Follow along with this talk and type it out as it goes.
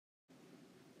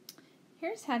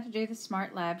Here's how to do the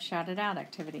SmartLab Shout It Out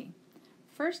activity.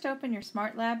 First, open your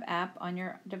SmartLab app on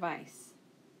your device.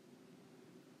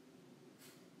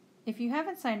 If you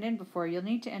haven't signed in before, you'll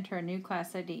need to enter a new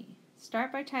class ID.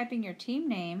 Start by typing your team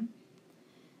name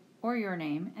or your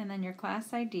name and then your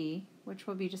class ID, which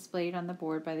will be displayed on the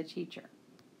board by the teacher.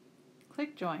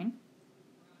 Click Join.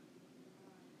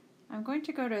 I'm going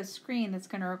to go to a screen that's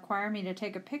going to require me to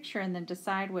take a picture and then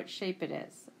decide what shape it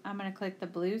is. I'm going to click the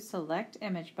blue Select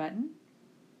Image button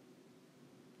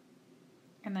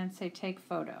and then say Take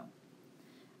Photo.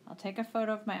 I'll take a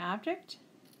photo of my object,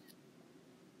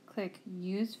 click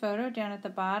Use Photo down at the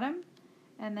bottom,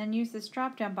 and then use this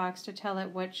drop-down box to tell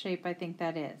it what shape I think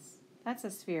that is. That's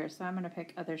a sphere, so I'm going to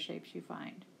pick other shapes you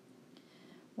find.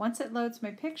 Once it loads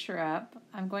my picture up,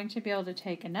 I'm going to be able to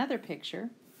take another picture,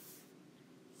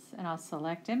 and I'll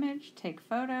select Image, Take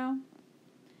Photo,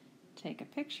 take a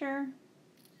picture,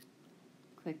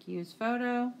 click Use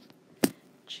Photo,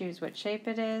 choose what shape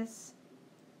it is,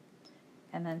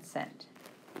 and then Send.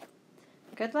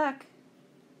 Good luck!